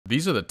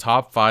These are the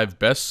top 5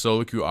 best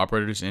solo queue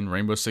operators in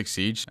Rainbow Six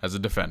Siege as a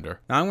defender.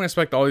 Now I'm going to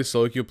expect all these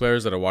solo queue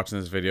players that are watching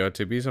this video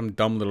to be some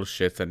dumb little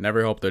shits that never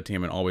help their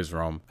team and always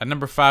roam. At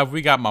number 5,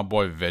 we got my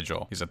boy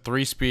Vigil. He's a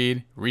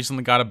 3-speed,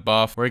 recently got a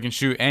buff where he can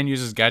shoot and use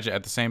his gadget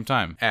at the same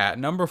time. At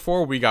number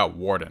 4, we got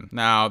Warden.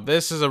 Now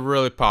this is a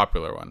really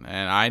popular one,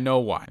 and I know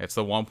why. It's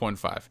the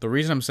 1.5. The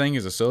reason I'm saying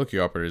he's a solo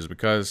queue operator is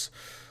because,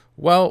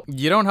 well,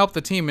 you don't help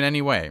the team in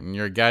any way.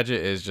 Your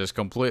gadget is just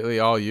completely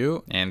all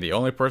you, and the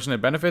only person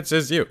it benefits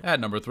is you. At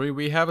number 3,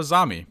 we have a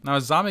zombie. Now,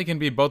 a zombie can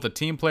be both a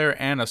team player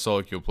and a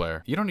solo queue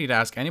player. You don't need to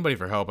ask anybody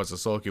for help as a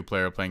solo queue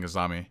player playing a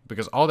zombie,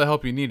 because all the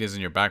help you need is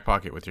in your back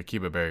pocket with your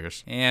Kiba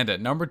barriers. And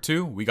at number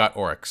 2, we got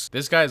Oryx.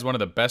 This guy is one of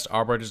the best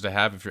operators to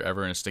have if you're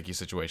ever in a sticky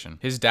situation.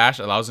 His dash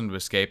allows him to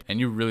escape, and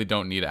you really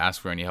don't need to ask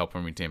for any help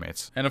from your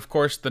teammates. And of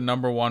course, the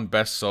number 1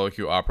 best solo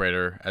queue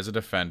operator as a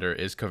defender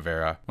is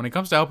Caveira. When it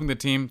comes to helping the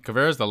team,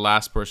 Caveira is the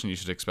last person you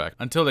should expect,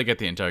 until they get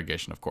the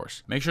interrogation, of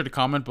course. Make sure to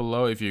comment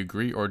below if you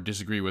agree or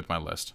disagree with my list.